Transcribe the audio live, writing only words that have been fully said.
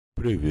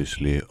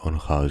Previously on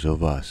House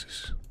of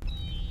Ashes.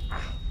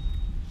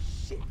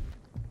 Shit.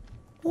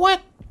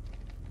 What?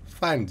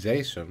 Find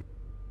Jason.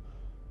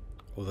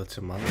 Oh, that's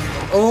a man.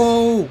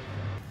 Oh!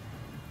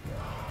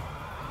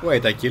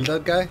 Wait, I killed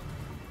that guy?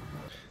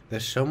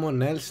 There's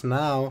someone else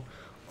now.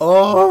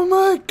 Oh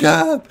my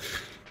god!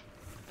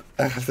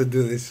 I have to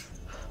do this.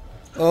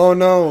 Oh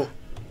no!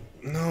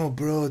 No,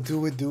 bro, do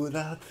we do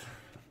that?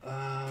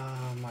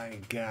 Oh my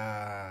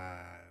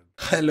god.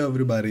 Hello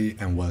everybody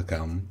and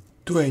welcome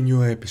to a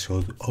new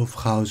episode of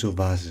House of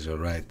Ashes,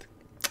 alright?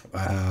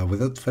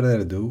 Without further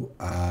ado,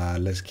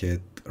 let's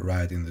get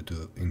right into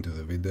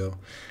the video.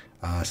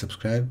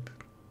 Subscribe,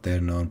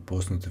 turn on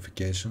post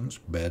notifications,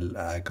 bell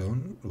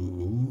icon,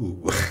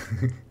 ooh.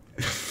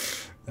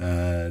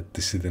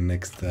 To see the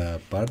next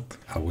part.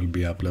 I will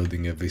be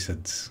uploading a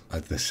visage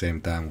at the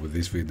same time with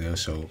this video,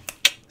 so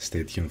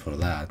stay tuned for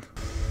that.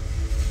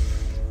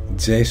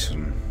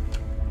 Jason.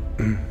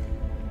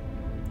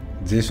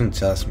 Jason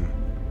Chasm.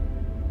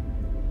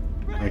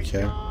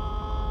 Okay.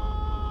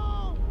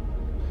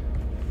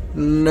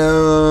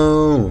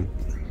 No.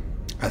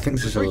 I think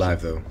she's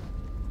alive though.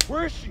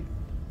 Where is she?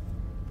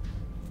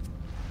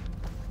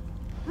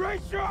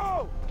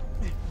 Rachael!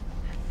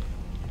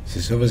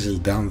 She's obviously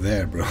down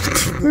there, bro.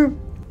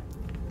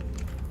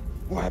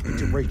 What happened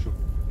to Rachael?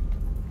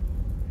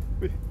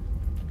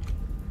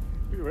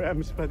 We were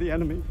ambushed by the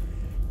enemy.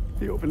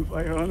 They opened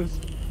fire on us.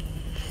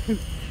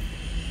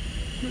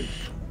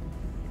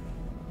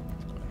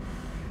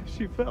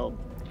 She fell.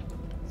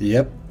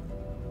 Yep.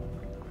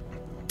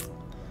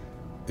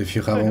 If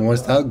you haven't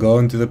watched that, go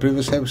into the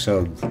previous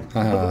episode.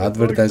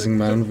 Advertising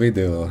my own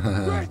video.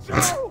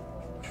 Rachael!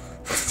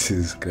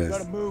 Jesus Christ.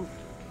 Gotta move.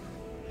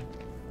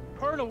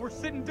 Colonel, we're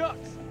sitting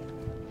ducks.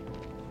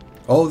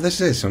 Oh,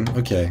 this is him.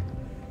 Okay.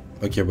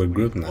 Okay, we're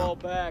grouped now. Fall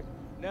back.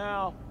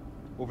 Now.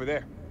 Over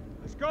there.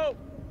 Let's go.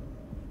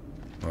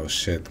 Oh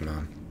shit,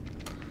 man.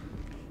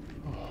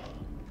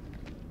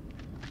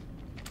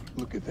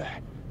 Look at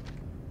that.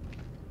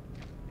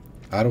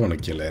 I don't want to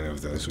kill any of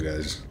those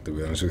guys, to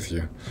be honest with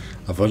you.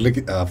 I've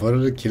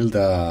already killed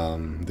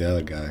the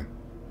other guy.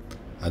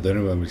 I don't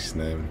remember his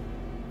name.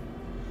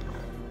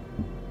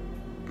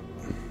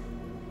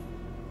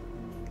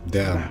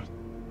 Damn.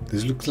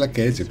 This looks like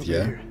Egypt,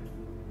 yeah?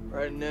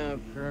 Right now,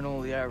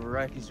 Colonel, the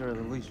Iraqis are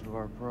the least of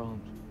our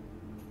problems.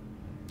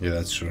 Yeah,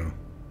 that's true.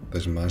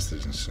 There's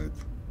monsters and shit.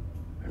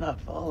 They're not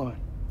following.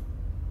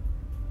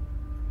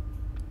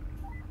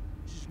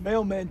 This is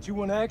Mailman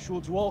 2-1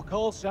 actual to all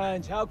call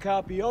signs. How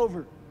copy?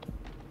 Over.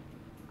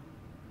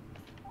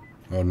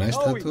 Oh, nice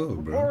Joey, tattoo,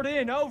 bro. report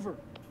in. Over.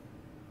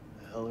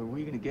 The hell are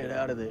we gonna get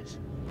out of this?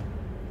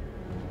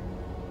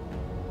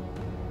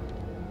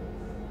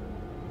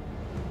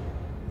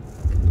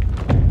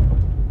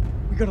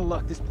 We gotta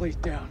lock this place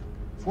down.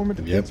 Form a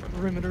defense Yep.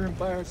 perimeter and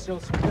buy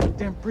ourselves some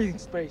goddamn breathing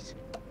space.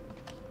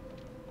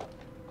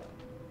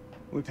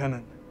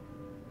 Lieutenant,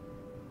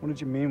 what did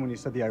you mean when you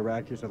said the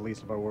Iraqis are the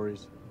least of our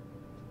worries?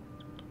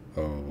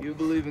 Oh. You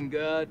believe in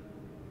God?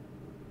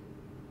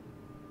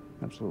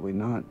 Absolutely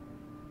not.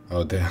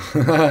 Oh, damn.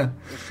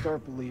 Let's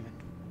start believing.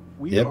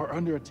 We Yep. are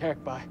under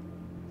attack by...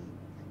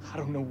 I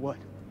don't know what.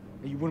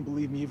 You wouldn't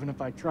believe me even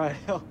if I tried.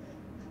 Hell,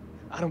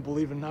 I don't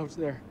believe in I was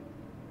there.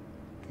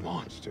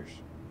 Monsters.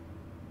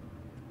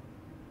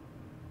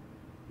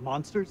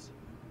 Monsters?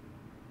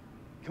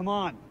 Come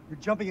on, you're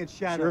jumping at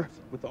shadows. Sir,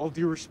 with all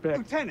due respect.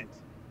 Lieutenant,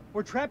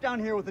 we're trapped down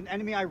here with an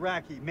enemy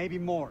Iraqi, maybe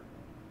more.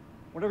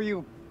 Whatever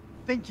you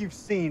think you've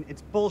seen,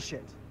 it's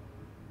bullshit.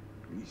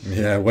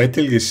 Yeah, wait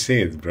till you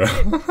see it, bro.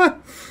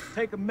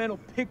 Take a mental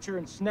picture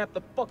and snap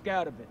the fuck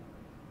out of it.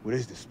 What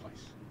is this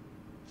place?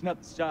 It's not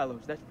the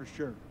silos, that's for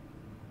sure.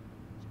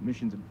 This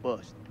mission's a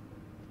bust.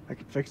 I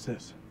could fix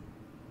this.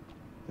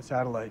 The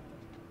satellite.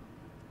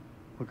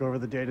 Look over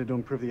the data to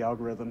improve the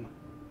algorithm.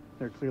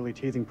 There are clearly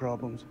teething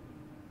problems.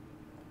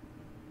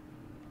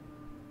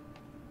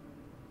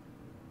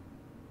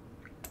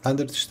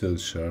 Understood,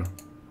 sir.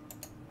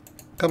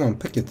 Come on,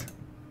 pick it.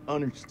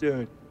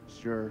 Understood,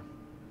 sure.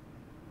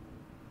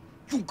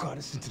 You got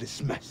us into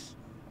this mess.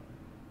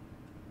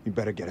 You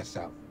better get us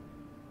out.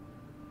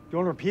 Do you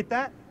want to repeat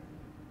that?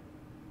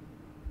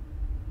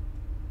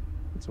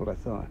 That's what I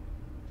thought.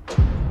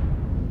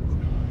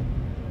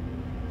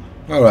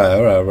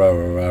 Alright.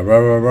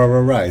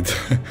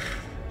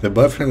 The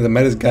boyfriend and the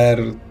married guy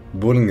are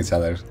bullying each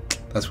other.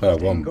 That's what I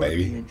want, Guard the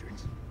baby.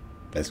 entrance.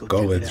 Let's Go go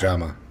check with it out.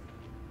 drama.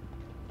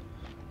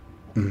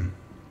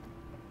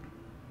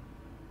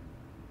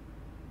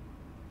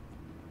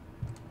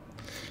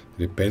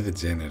 Repair the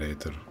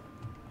generator.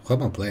 Who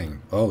am I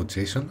playing? Oh,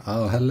 Jason?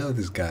 Oh, hello,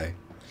 this guy.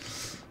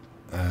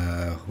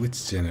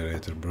 Which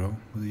generator, bro?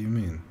 What do you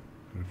mean?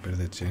 Repair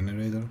the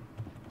generator?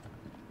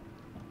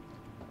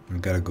 We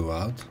gotta go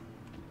out.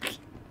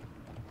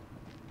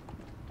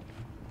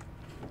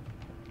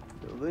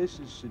 So this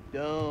is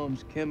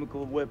Saddam's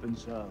chemical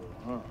weapons silo,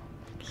 huh?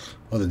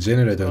 Oh, the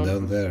generator Run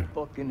down for there.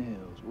 Fucking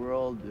hills, we're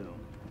all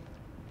doomed.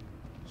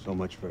 So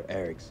much for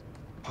Eric's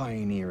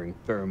pioneering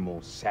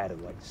thermal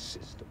satellite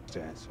systems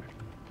answer.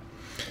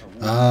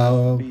 I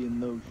wouldn't be in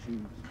those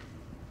shoes.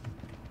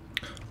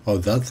 Oh,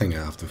 that thing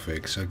I have to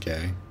fix,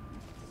 okay.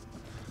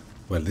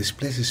 Well, this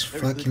place is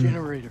There's the fucking...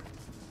 generator.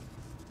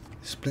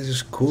 This place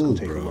is cool,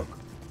 take a bro. look.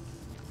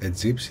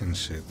 Egyptian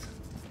shit.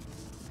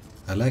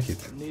 I like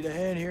it. Need a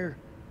hand here.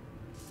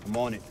 I'm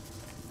on it.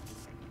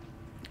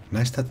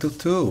 Nice tattoo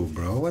too,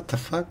 bro. What the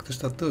fuck? Those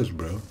tattoos,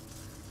 bro.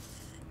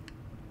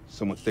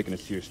 Someone's taking a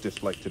serious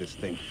dislike to this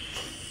thing.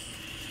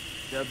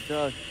 Job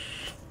done.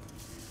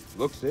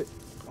 Looks it.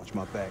 Watch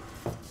my back.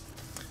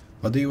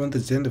 What do you want the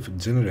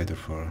generator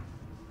for?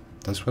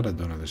 That's what I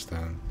don't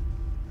understand.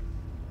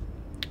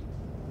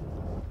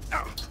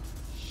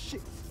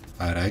 Shit.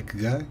 Iraq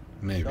guy?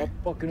 Maybe. Stop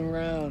fucking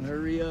around.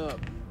 Hurry up.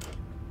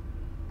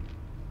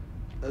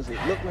 Does it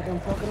look like I'm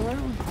fucking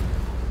around?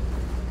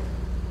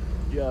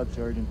 Good job,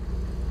 Sergeant.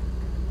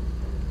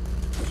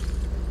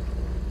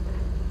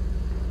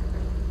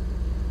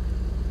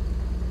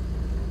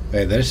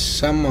 Hey, there's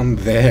someone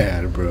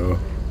there, bro.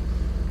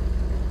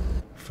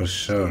 For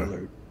sure.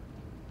 Alert.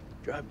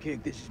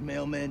 Dropkick, this is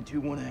Mailman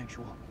 2-1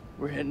 actual.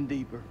 We're heading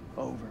deeper.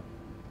 Over.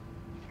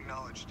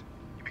 Acknowledged.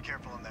 You be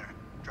careful in there.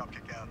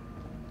 Dropkick out.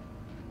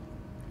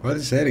 What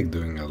is Eric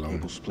doing alone?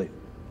 Cable split.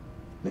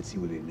 Let's see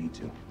where they lead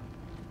to.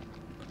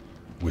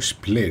 We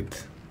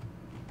split.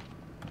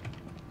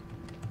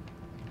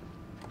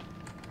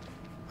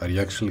 Are you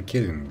actually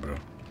kidding me, bro?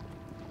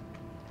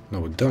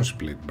 No, we don't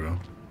split, bro.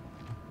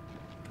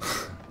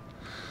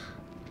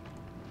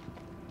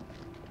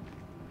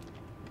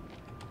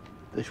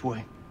 This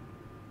way.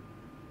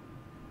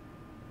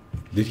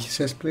 Did he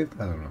say split?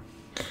 I don't know.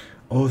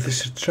 Oh,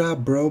 there's a trap,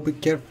 bro. Be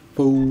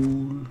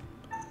careful.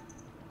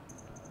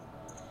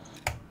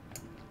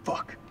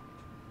 Fuck.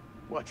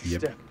 Watch your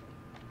Yep. step.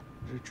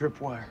 There's a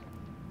tripwire.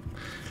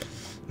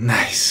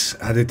 Nice.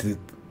 I did it.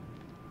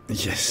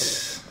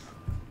 Yes.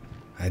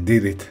 I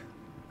did it.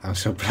 I'm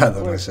so proud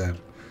of myself.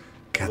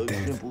 God Looks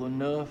damn it. simple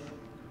enough.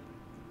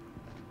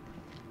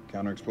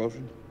 Counter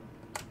explosion?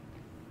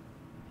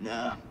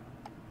 Nah.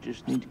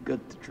 Just need to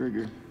cut the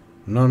trigger.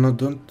 No, no,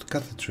 don't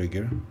cut the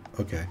trigger.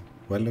 Okay.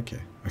 Well, okay.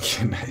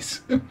 Okay, nice.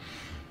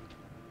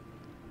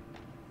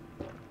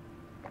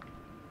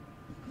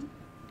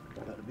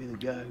 Gotta be the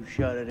guy who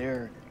shot at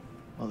Eric.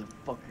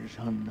 Motherfuckers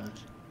hunting us.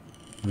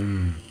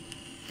 Hmm.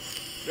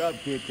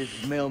 Dropkick, this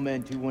is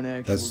Mailman 2-1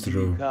 actual. That's Give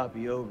me a true.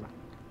 Copy, over.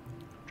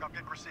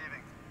 Dropkick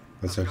receiving.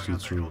 That's Going actually out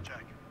there, true. double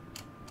check.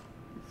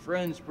 Your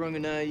friend sprung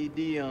an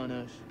IED on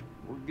us.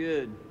 We're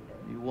good.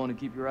 You want to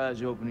keep your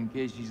eyes open in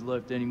case he's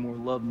left any more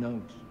love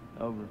notes.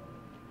 Over.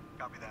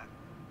 Copy that.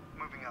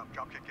 Moving up.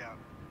 Dropkick out.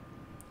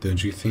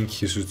 Don't you think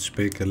he should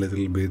speak a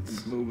little bit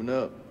He's moving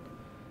up.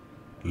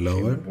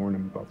 lower? Warn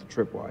him about the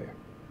tripwire.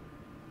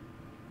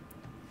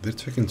 They're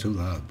talking too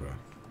loud, bro.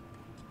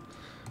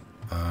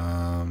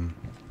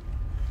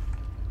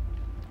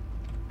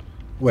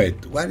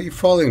 Wait, why are you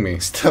following me?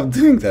 Stop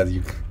doing that,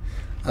 you...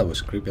 That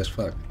was creepy as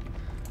fuck.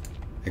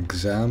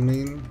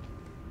 Examine...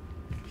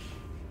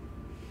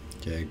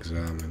 Okay,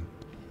 examine.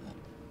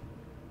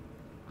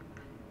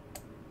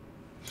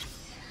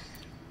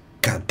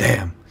 God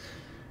damn!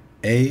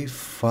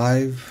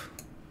 A5...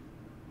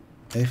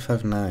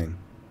 A59.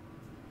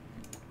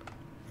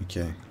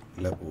 Okay,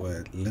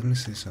 wait, let me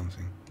see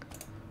something.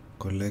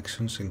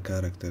 Collections and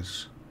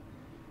characters.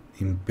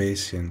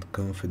 Impatient,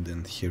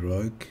 confident,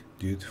 heroic,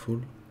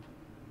 dutiful,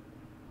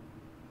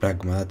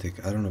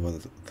 pragmatic. I don't know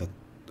what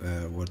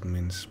that word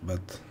means,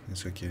 but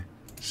it's okay.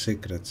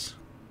 Secrets.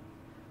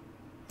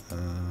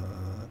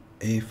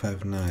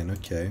 A59.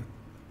 Okay,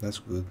 that's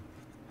good.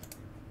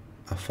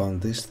 I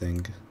found this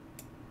thing.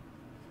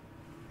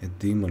 A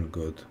demon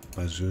god,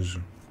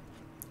 Pazuzu.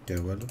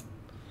 Okay, well,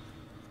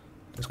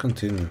 let's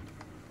continue.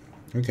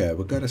 Okay,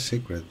 we got a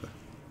secret.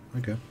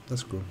 Okay,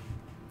 that's cool.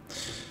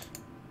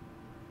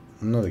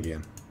 Not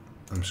again.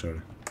 I'm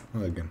sorry.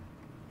 Not again.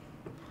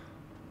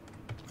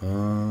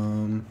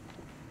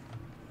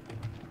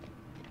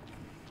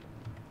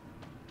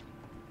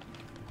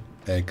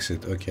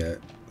 Exit. Okay,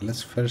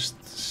 let's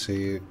first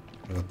see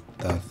what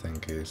that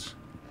thing is.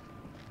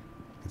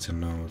 It's a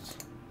note.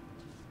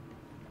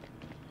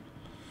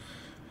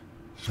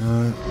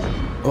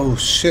 Oh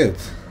shit!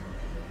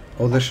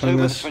 Oh, they're showing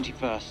October us.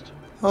 21st,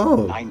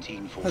 Oh,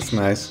 1946. that's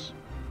nice.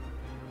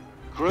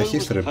 Crow A was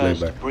history the first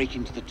to playback. break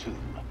into the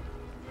tomb,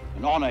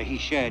 an honor he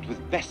shared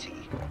with Bessie,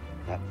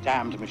 that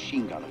damned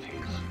machine gun of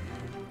his.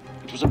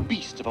 It was a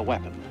beast of a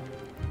weapon,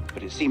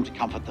 but it seemed to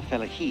comfort the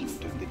fellaheen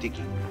doing the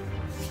digging.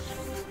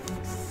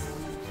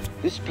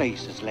 This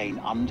place has lain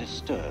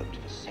undisturbed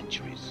for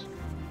centuries.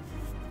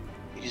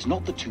 It is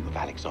not the tomb of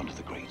Alexander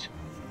the Great,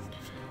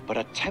 but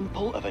a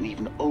temple of an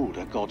even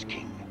older god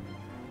king,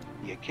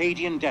 the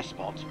Akkadian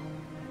despot,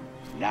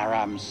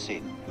 Naram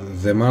Sin.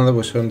 The man that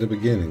was shown in the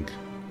beginning,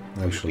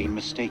 We've actually. been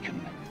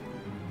mistaken.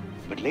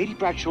 But Lady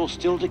Bradshaw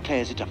still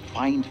declares it a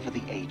find for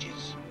the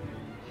ages.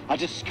 A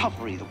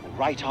discovery that will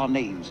write our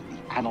names in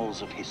the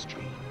annals of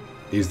history.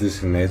 Is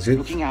this in Egypt?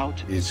 Looking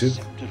out at the Egypt?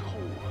 sceptred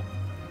hall,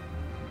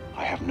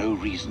 I have no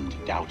reason to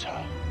doubt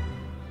her.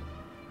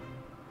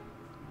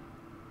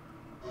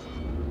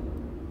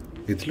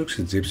 It looks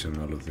Egyptian,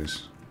 all of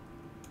this.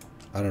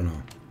 I don't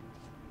know.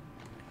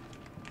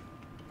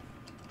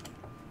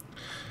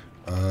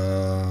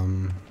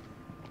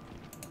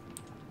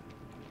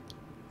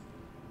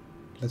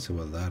 Let's see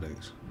what that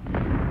is.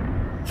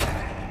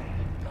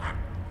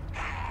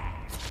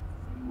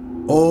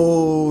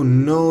 Oh,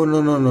 no,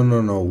 no, no, no,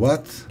 no, no.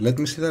 What? Let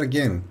me see that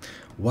again.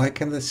 Why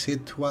can't I see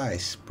it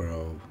twice,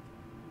 bro?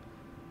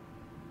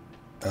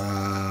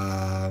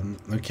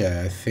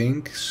 Okay, I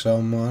think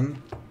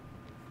someone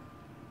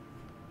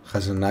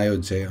has an eye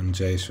on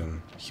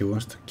Jason. He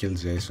wants to kill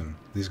Jason.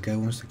 This guy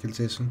wants to kill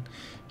Jason.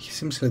 He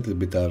seems a little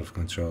bit out of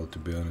control, to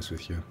be honest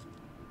with you.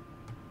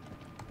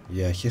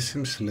 Yeah, he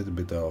seems a little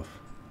bit off.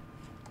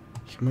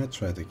 He might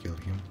try to kill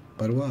him,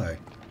 but why?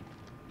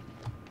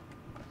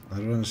 I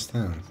don't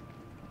understand.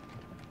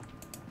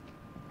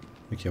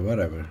 Okay,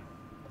 whatever.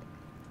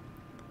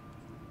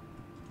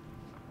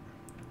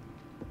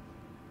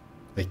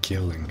 A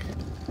killing.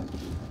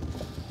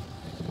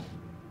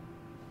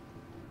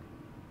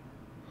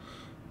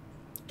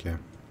 Okay.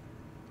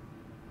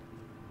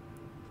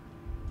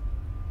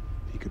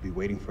 He could be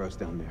waiting for us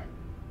down there.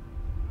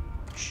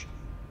 Shh.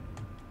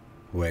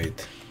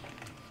 Wait.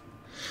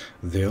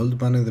 The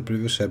old man in the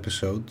previous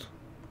episode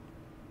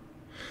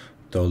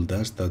told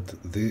us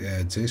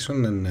that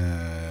Jason and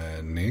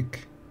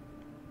Nick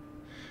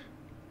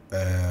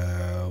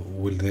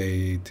will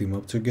they team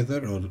up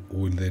together or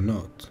will they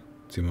not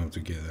team up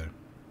together?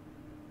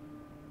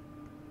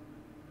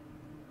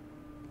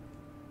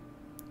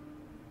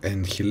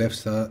 And he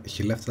left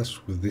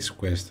us with this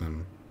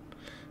question,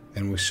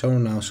 and we saw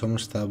now someone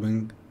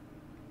stabbing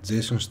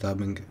Jason,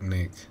 stabbing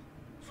Nick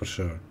for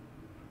sure,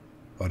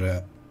 or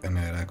an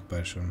Iraq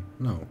person.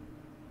 No,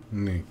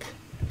 Nick.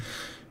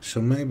 So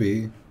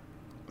maybe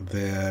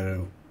they're...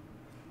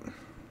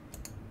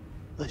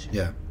 Listen.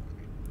 Yeah.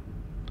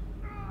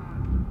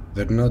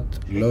 They're not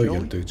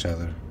loyal to each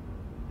other.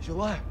 He's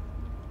alive.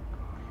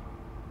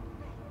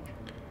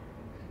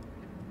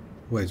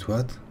 Wait,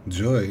 what?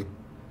 Joy?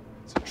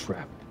 It's a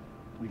trap.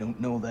 We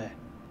don't know that.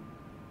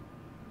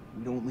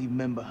 We don't leave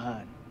men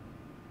behind.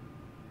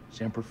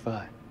 Semper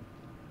Fi.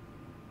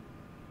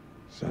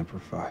 Semper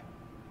Fi.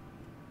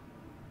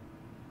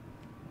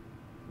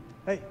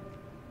 Hey,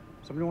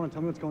 somebody want to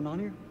tell me what's going on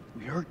here?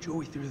 We heard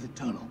Joey through the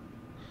tunnel.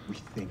 We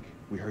think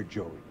we heard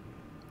Joey.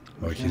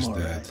 Oh, he's all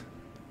dead. right.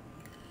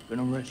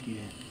 Gonna rescue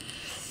him.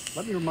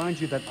 Let me remind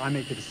you that I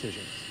make the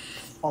decisions.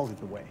 I'll lead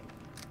the way.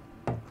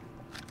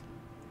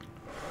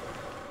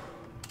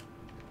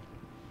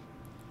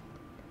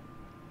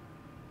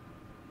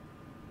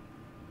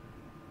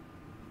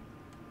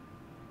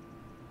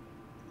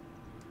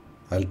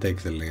 I'll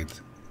take the lead.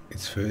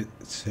 It's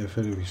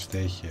safer if we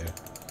stay here.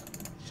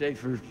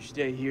 Safer if you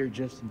stay here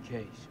just in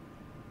case.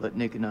 Let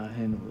Nick and I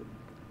handle it.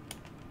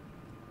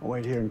 I'll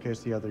wait here in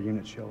case the other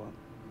units show up.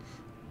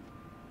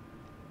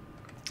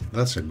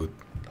 That's a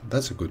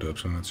good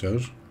option, I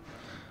chose.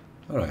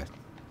 Alright.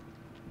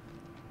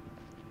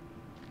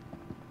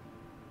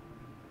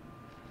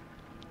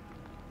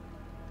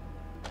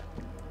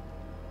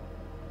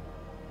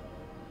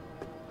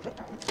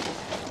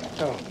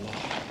 Oh,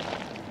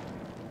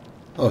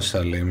 Oh,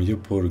 Salim, you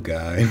poor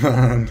guy,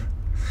 man.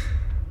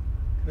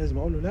 لازم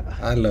اقول له لا.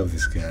 I love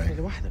this guy.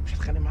 لوحدك مش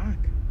هتخانق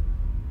معاك.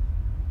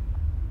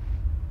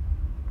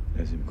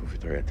 لازم يكون في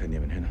طريقة تانية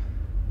من هنا.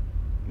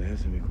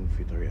 لازم يكون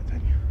في طريقة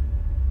تانية.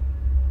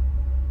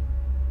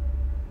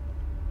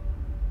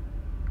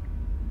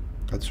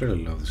 I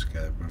truly love this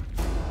guy, bro.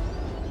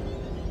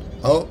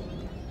 Oh.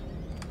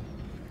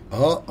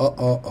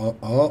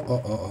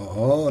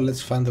 Oh,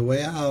 let's find a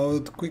way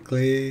out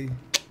quickly.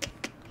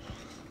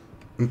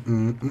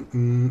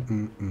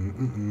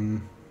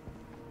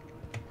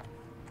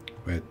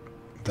 Wait,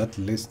 that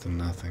leads to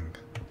nothing.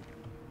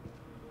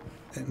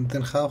 And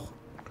then how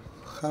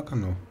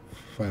can I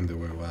find a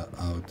way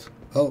out?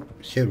 Oh,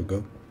 here we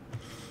go.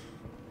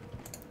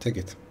 Take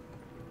it.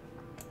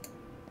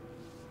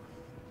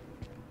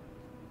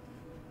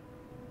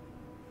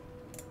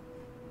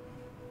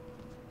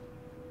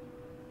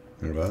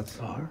 What?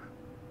 Dar?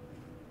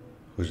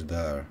 Who's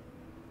Dar?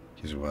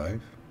 His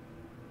wife?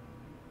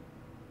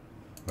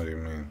 What do you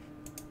mean?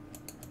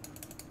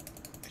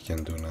 He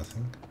can do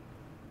nothing?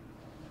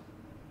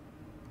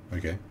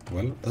 Okay,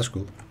 well, that's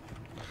cool.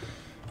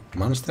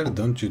 Monster,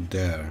 don't you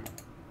dare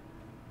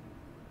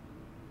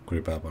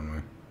creep up on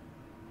me.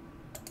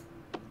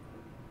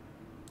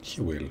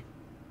 He will.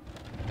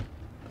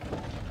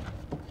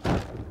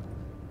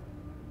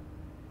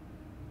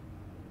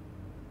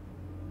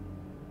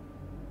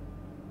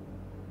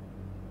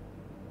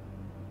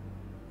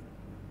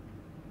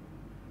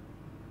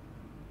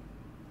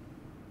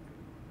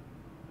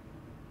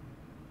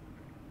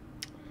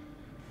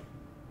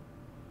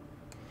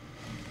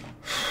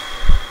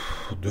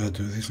 Do I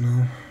do this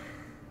now?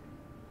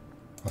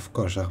 Of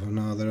course, I have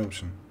no other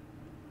option.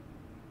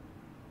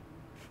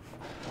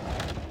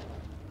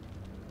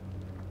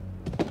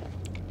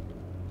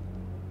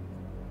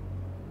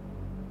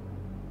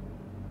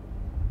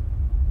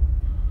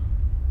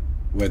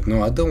 Wait,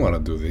 no, I don't want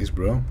to do this,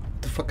 bro.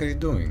 What the fuck are you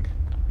doing?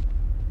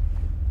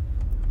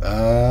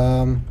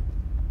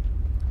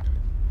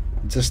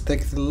 Just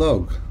take the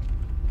log.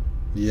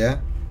 Yeah?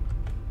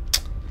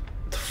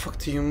 fuck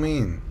do you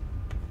mean?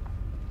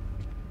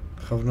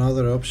 Have no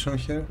other option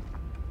here?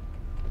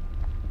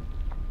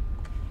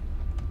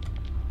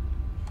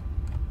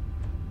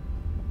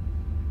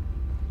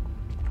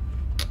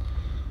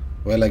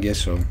 Well, I guess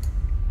so.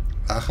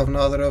 I have no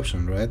other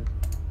option, right?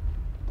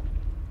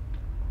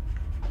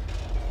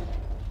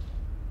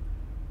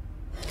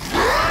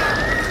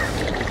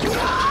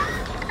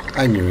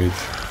 I knew it.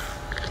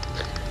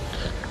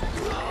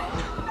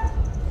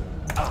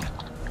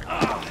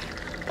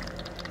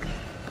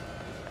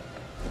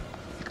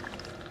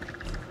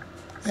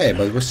 Hey,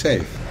 but we're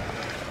safe.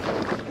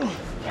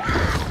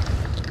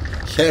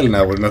 Hell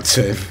no, we're not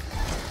safe.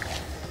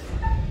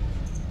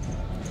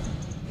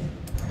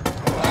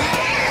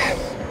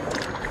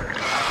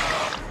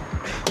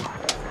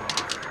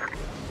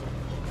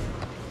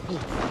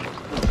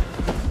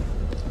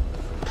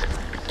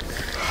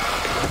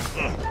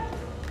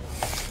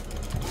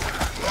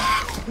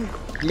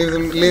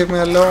 Leave me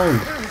alone.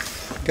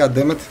 God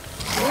damn it.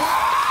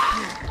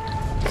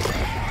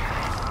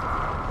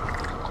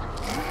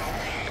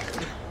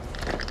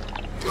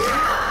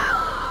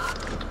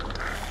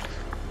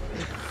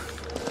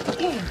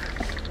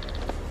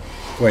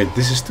 Wait,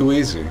 this is too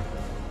easy.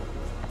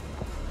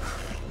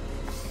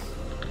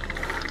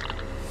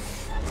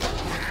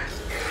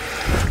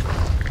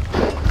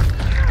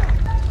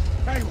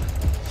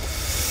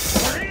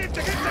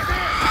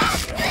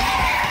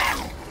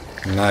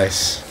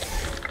 Nice.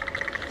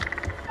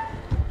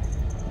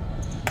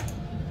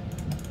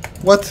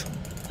 What?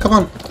 Come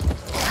on.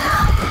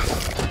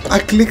 I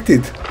clicked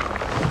it.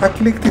 I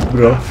clicked it,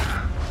 bro.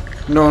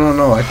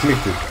 No, I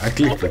clicked it. I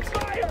clicked it.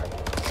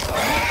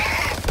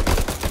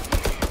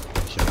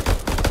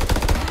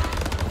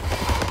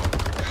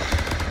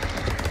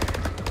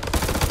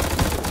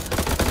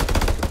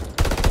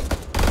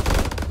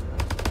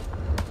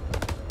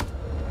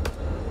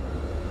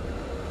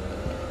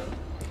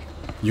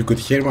 You could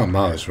hear my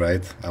mouse,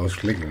 right? I was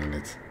clicking on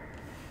it.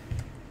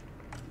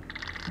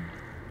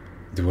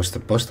 It was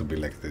supposed to be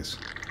like this.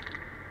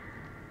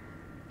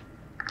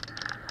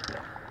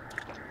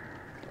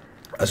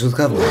 I should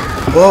have...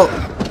 Oh!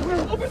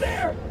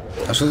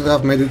 I should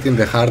have made it in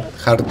the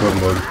hardcore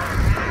mode.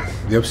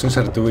 The options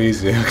are too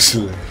easy,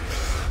 actually.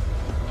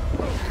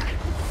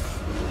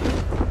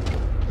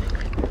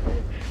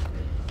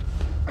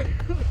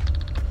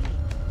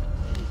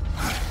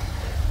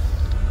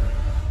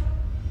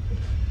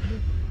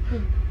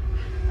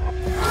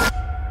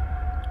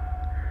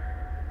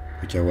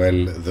 Okay,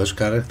 well, those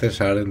characters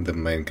aren't the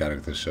main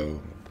characters,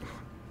 so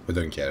we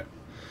don't care.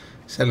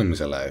 Selim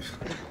is alive.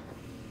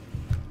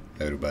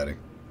 Everybody.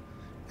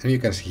 And you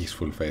can see his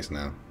full face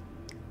now.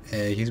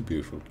 He's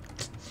beautiful.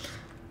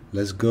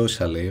 Let's go,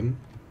 Salim.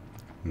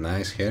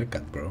 Nice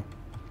haircut, bro.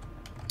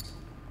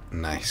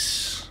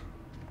 Nice.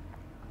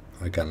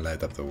 I can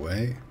light up the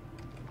way.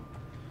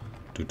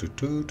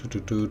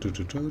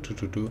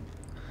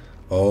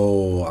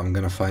 Oh, I'm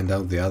gonna find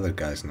out the other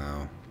guys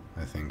now.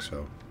 I think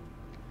so.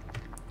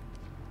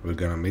 We're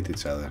gonna meet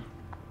each other.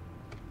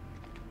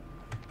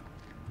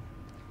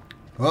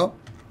 Oh!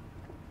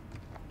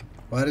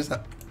 What is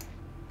that?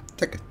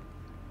 Take it.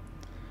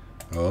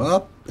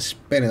 Oh,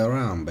 spin it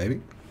around,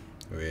 baby.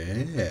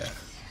 Yeah.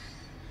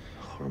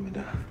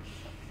 خرمدا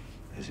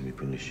لازم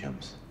يكون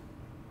للشمس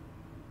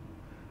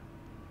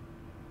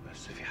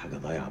بس في حاجة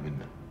ضايعة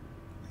منا.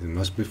 It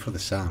must be for the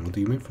sun. What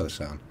do you mean for the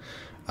sun?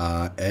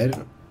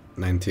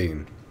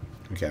 R19.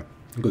 Okay,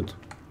 good.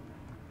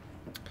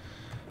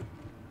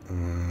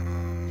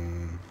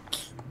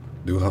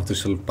 Do we have to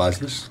solve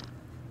puzzles?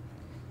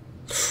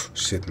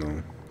 Shit,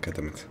 no. God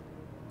damn it.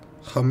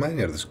 How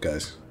many are those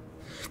guys?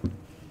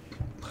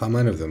 How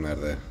many of them are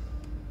there?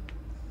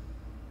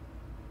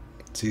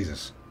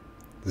 Jesus.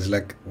 There's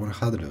like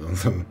 100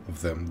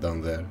 of them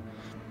down there.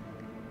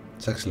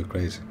 It's actually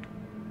crazy.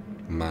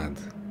 Mad.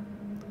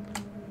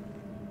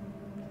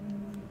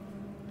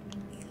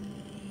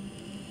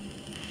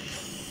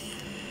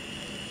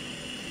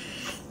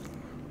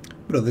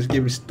 Bro, this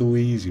game is too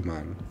easy,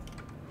 man.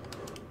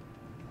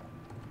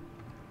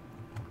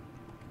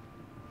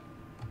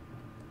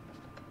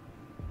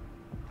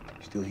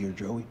 Still here,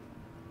 Joey?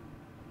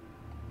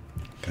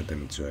 God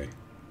damn it, Joey.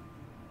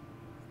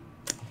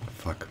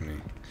 Fuck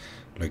me.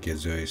 Look at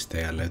Joey,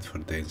 stay alert for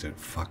danger.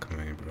 Fuck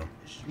me, bro.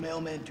 This is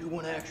Mailman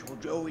 2-1 actual.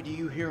 Joey, do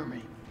you hear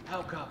me?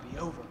 How copy?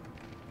 Over.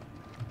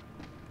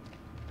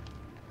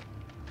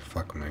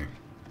 Fuck me.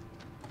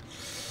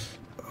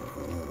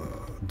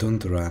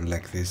 Don't run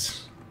like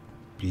this.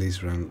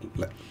 Please run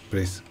like...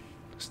 Please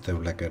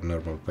step like a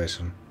normal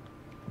person.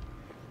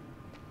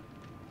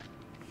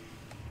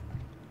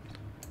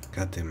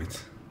 God damn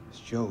it. It's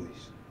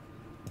Joey's.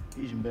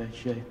 He's in bad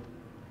shape.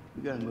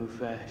 We gotta move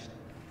fast.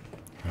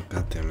 Oh,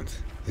 God damn it.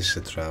 This is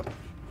a trap.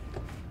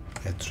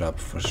 A trap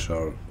for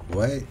sure.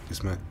 Why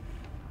is my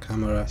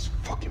camera... This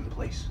fucking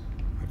place.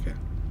 Okay.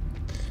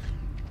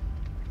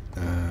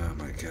 Oh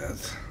my god.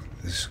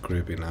 This is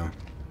creepy now.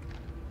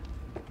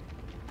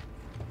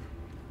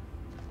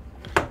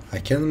 I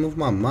can't move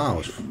my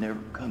mouse. Should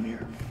never come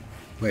here.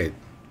 Wait.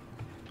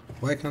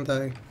 Why can't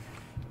I?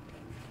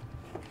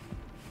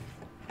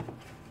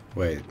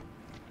 Wait,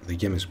 the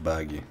game is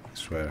buggy, I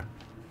swear.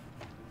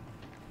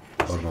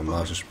 Or my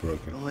mouse is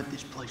broken. Don't let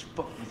this place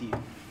fuck with you.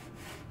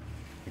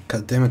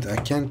 God damn it, I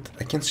can't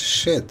see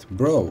shit,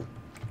 bro.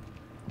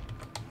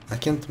 I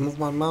can't move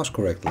my mouse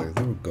correctly.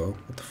 There we go.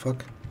 What the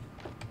fuck?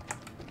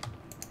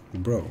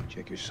 Bro.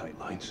 Check your sight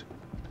lines.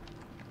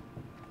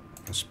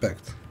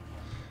 Inspect.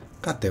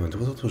 God damn it,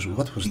 what was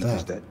Deep is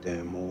that? that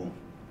damn hole?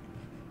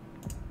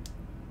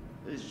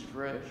 This is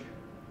fresh.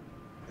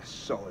 That's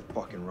solid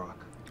fucking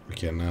rock.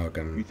 Okay, now I You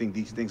can... think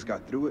these things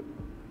got through it?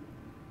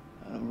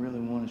 I don't really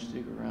want to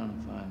stick around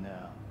and find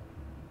out.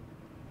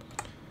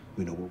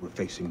 We know what we're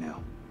facing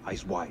now.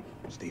 Eyes wide.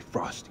 Stay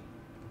frosty.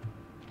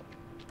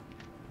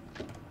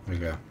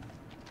 Okay.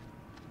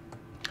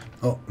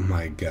 Oh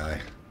my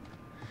guy.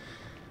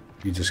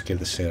 You just scared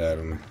the shit out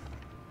of me.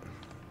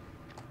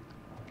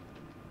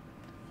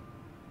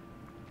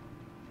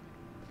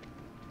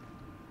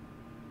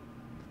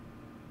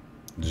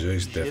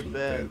 Joe's definitely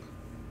bad. dead.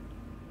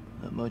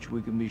 Not much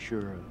we can be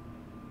sure of.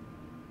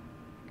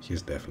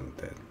 He's definitely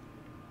dead.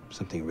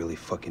 Something really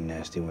fucking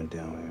nasty went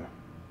down here.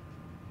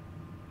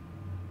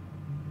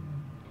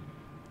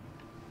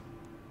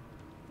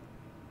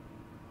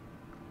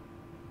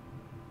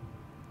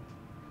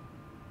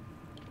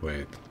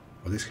 Wait,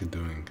 what is he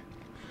doing?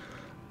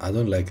 I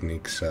don't like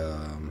Nick's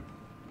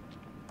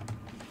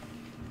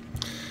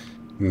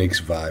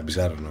vibes,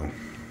 I don't know.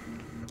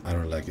 I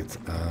don't like it.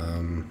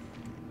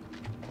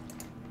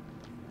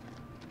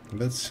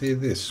 Let's see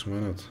this, why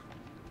not?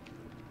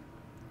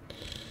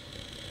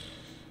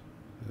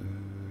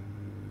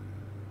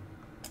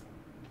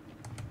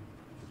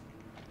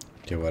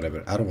 Okay,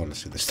 whatever. I don't want to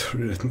see the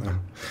story right now.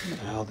 How the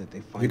hell did they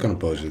find You can out?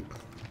 pause it.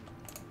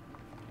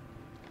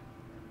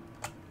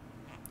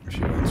 If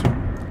you want to.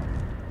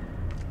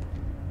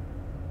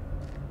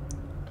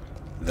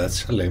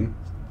 That's Salim.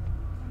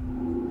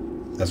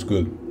 That's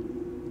good.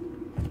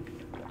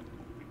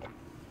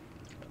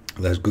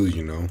 That's good,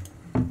 you know.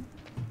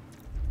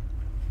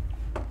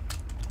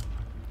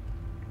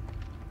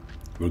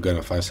 We're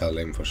gonna find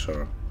Salim for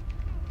sure.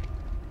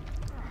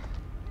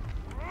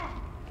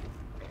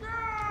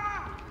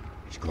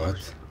 What?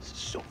 This is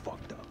so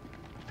fucked up.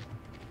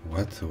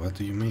 What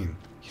do you mean?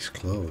 He's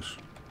close.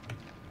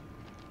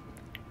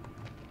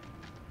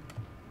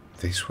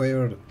 This way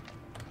or...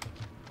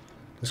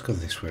 Let's go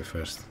this way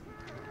first.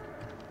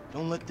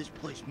 Don't let this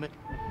place you may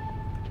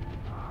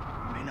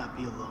not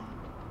be alone.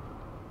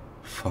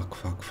 Fuck.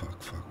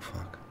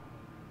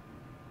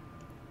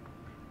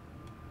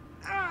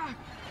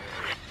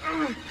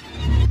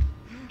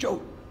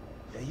 Joe!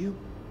 That you?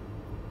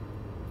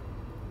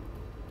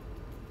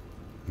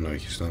 No,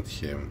 he's not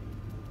him.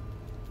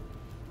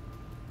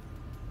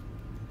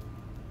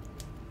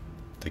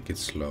 Take it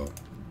slow.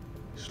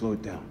 Slow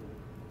it down.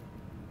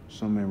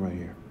 Some man right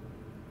here.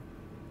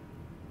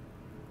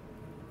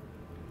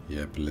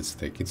 Yeah, but let's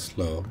take it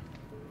slow.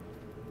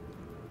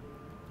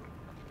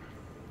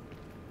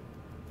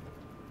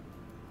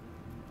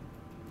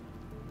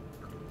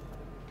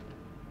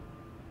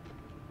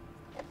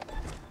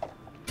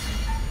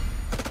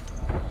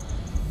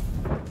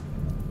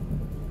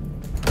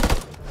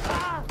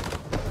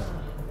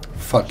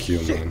 Fuck you,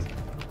 man.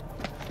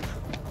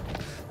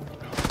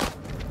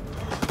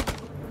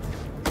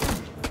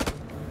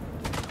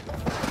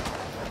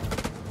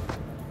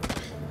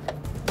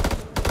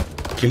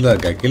 Kill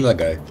that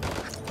guy.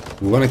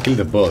 We wanna kill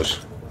the boss.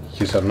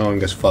 He's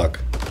annoying as fuck.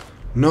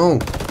 No!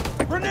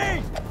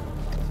 Grenade!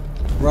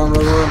 Run.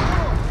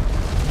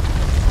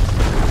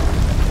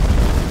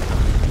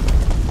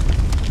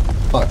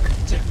 Fuck.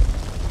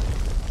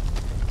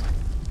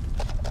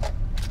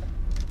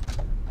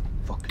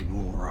 Fucking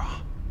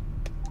YEEEAH.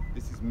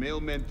 This is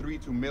Mailman 3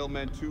 to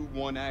Mailman 2,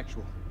 1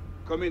 actual.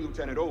 Come in,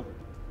 Lieutenant, over.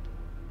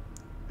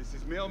 This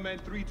is Mailman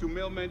 3 to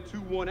Mailman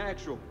 2, 1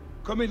 actual.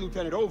 Come in,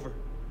 Lieutenant, over.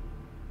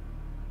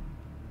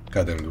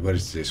 God damn it, where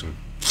is Jason?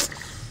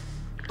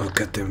 Oh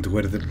god damn it,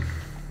 where did...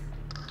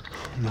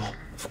 No.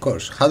 Of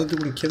course, how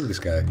did we kill this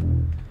guy?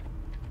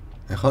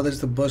 And how does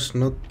the boss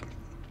not...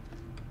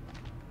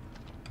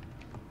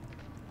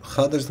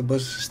 How does the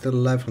boss still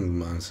alive from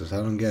the monsters? I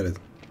don't get it.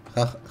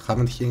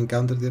 Haven't he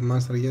encountered the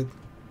monster yet?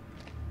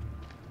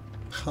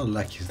 How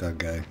lucky is that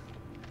guy?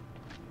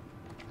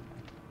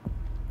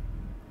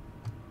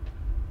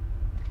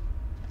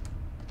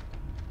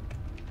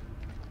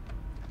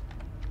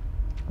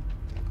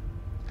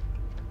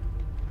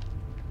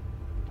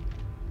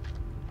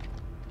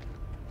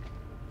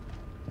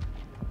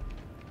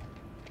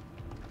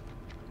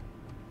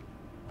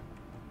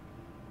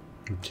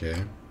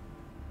 Okay.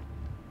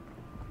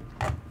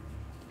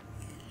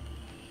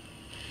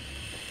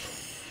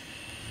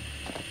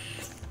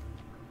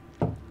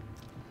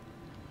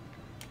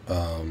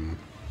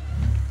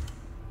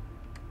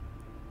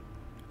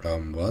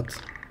 What?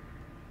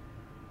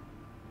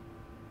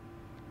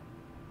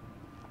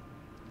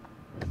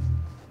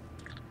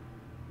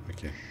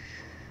 Okay.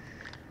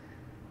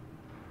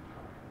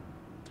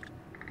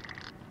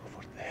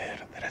 Over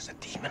there is a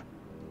demon.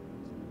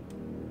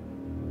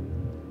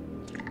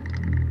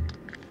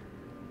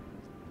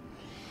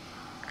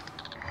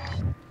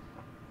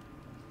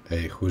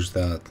 Hey, who's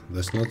that?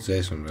 That's not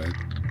Jason, right?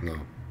 No.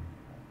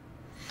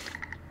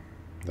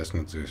 That's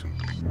not Jason.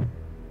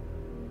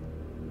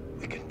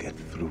 We can get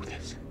through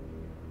this,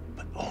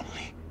 but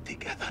only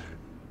together.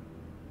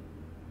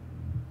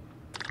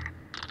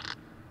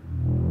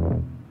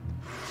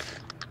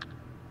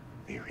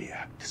 They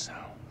react to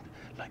sound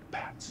like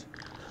bats.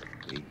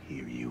 They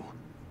hear you,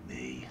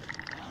 they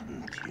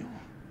hunt you.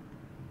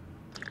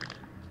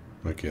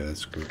 Okay,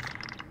 that's good.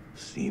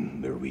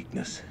 Seen their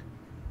weakness.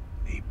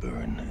 They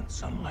burn in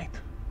sunlight.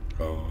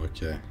 Oh,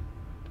 okay.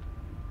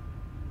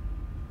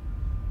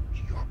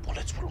 Your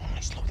bullets will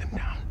only slow them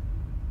down.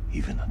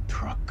 Even a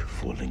truck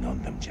falling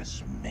on them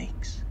just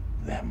makes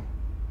them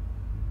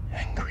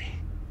angry.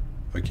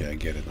 Okay, I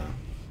get it now.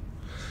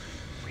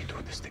 We do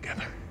this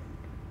together,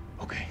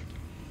 okay?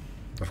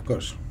 Of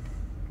course.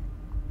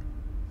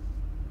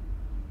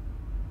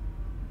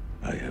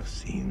 I have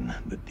seen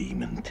the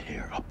demon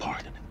tear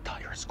apart an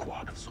entire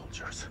squad of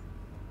soldiers.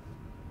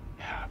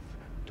 Have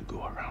to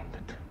go around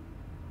it.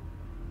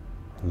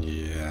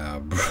 Yeah,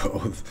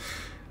 bro.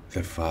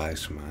 The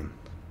Vice, man.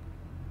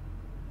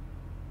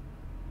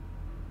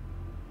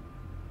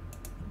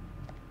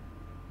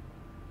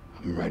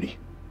 I'm ready.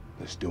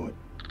 Let's do it.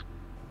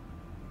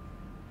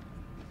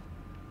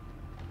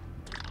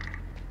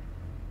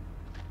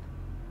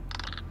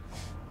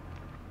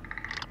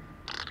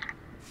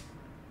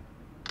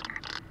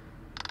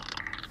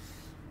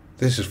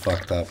 This is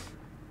fucked up.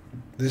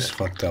 This is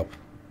fucked up.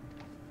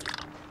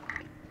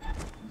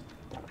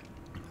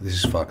 This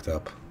is fucked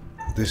up.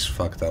 This is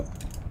fucked up.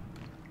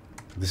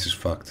 This is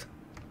fucked.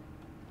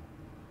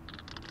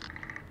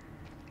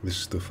 This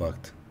is too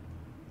fucked.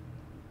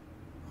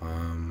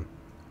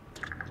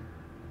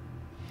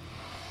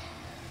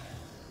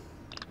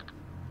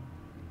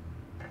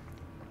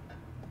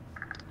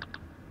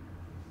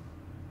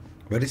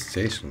 Where is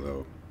Jason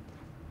though?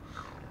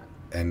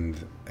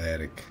 And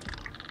Eric.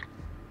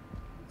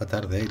 What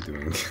are they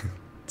doing?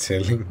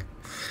 Chilling?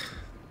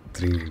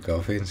 Drinking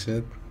coffee and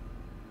shit?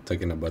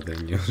 Talking about the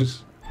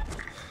news?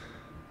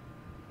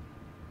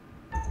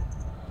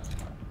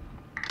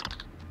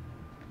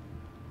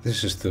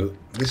 This is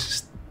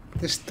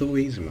too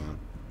easy, man.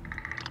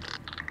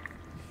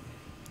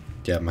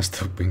 Yeah, I'm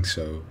stopping,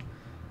 so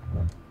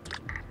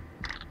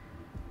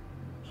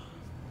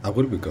I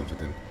will be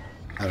confident.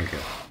 I don't care.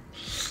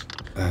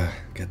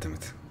 God damn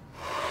it.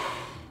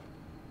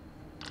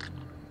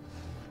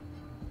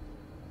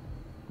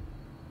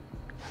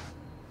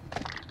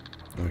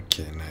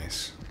 Okay,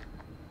 nice.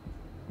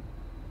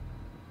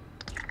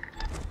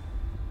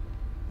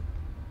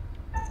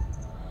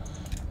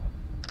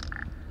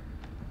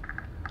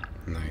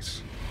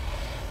 Nice.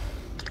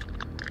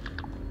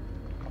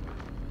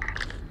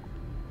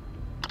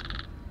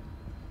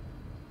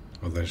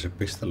 Oh, there's a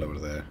pistol over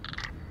there.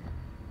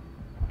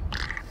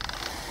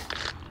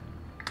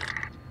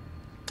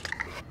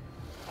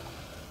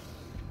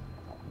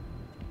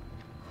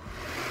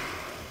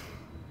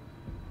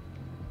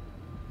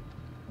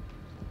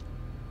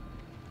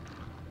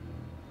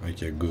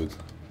 Okay, good.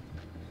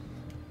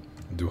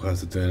 Do I have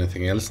to do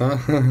anything else now?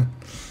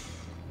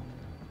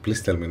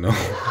 Please tell me no.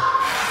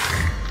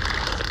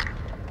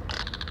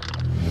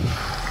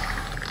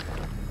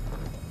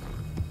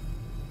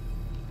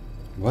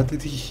 What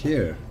did he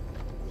hear?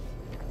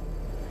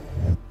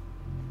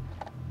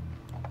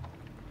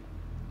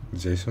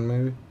 Jason,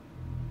 maybe?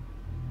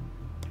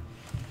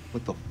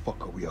 What the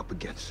fuck are we up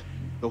against?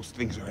 Those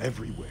things are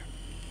everywhere.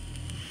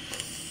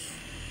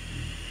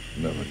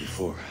 Never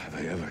before have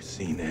I ever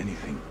seen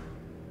anything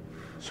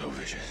so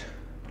vicious.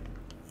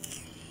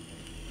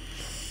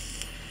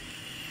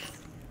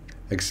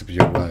 Except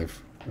your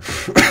wife.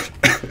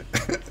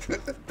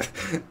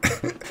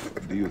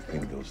 What do you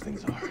think those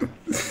things are?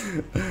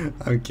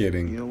 I'm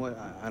kidding. You know what?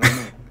 I don't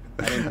know.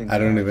 I didn't think I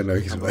don't that. even know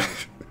his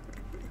wife.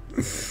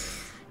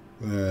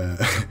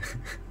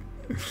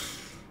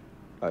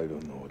 I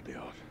don't know what they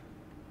are.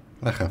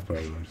 I have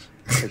problems.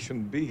 I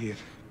shouldn't be here.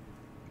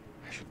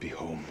 I should be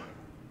home.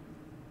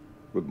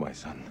 With my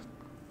son.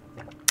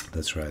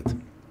 That's right.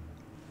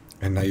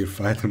 And now you're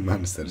fighting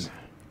monsters.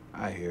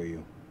 I hear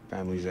you.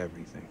 Family's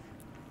everything.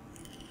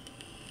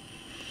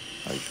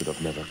 I should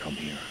have never come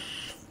here.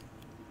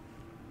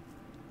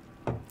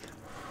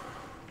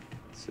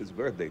 It's his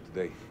birthday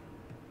today.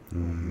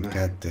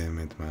 God damn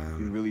it, You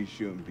man. really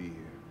shouldn't be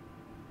here.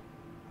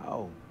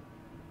 How?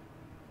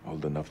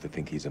 Old enough to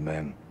think he's a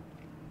man.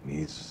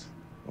 He's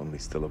only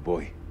still a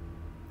boy.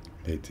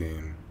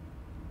 18.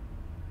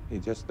 He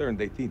just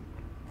turned 18.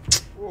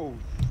 Whoa.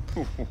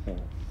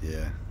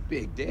 Yeah.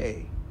 Big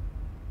day.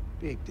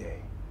 Big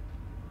day.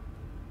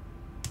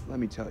 Let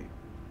me tell you.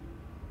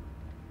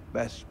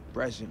 Best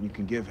present you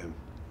can give him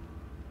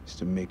is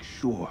to make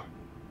sure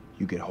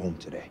you get home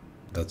today.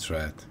 That's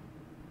right.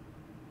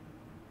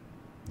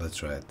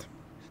 That's right.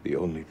 It's the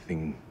only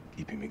thing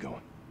keeping me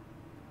going.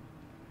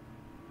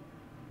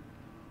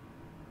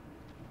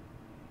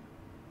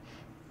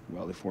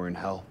 Well, if we're in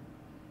hell,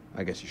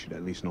 I guess you should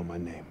at least know my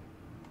name.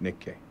 Nick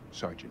K.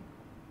 Sergeant.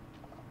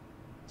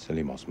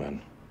 Salimos,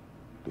 man.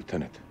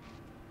 Lieutenant.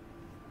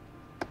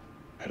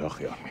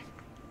 راخي يا عمي.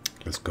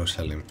 Let's go,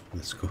 Salim.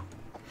 Let's go.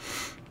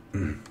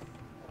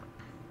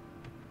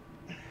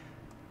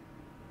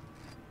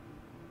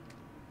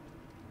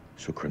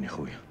 شكرا يا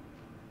اخويا.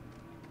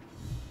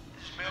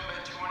 This is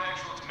Mailman 2-1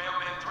 actual to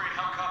Mailman 3.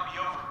 How copy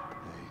over?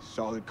 Hey,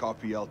 solid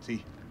copy, LT.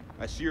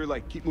 I see your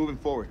light. Keep moving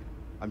forward.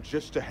 I'm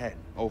just ahead.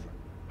 Over.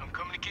 I'm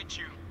coming to get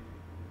you.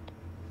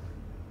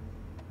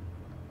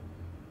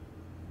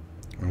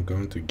 I'm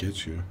going to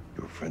get you.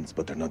 Your friends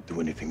better not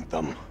do anything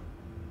dumb.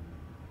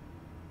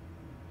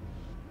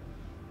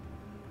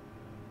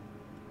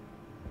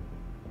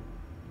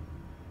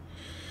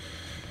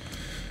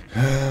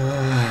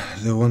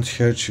 They won't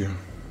hurt you.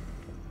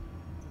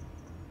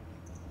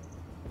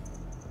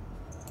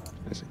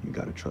 Listen, you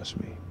gotta trust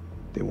me.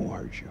 They won't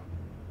hurt you.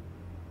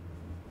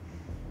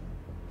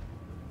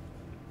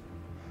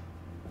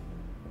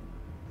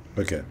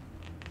 Okay.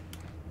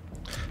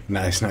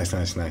 Nice. I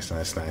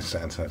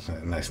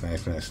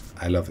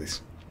love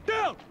this.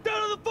 Down!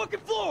 Down on the fucking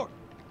floor!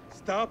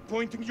 Stop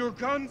pointing your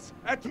guns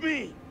at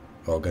me!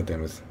 Oh, god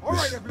damn it. All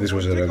right, This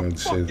was a everyone, random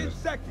take a fucking decision.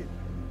 second.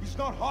 He's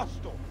not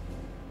hostile.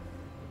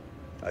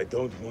 I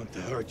don't want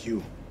to hurt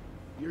you.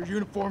 Your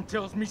uniform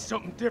tells me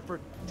something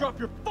different. Drop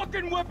your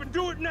fucking weapon,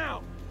 do it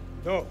now!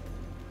 No.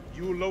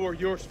 You lower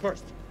yours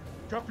first.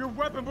 Drop your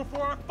weapon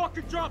before I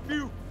fucking drop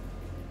you!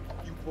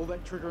 You pull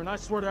that trigger and I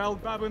swear to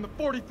Alibaba and the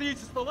 40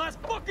 Thieves it's the last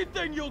fucking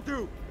thing you'll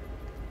do!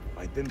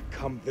 I didn't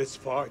come this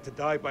far to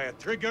die by a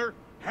trigger.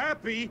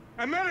 Happy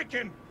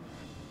American!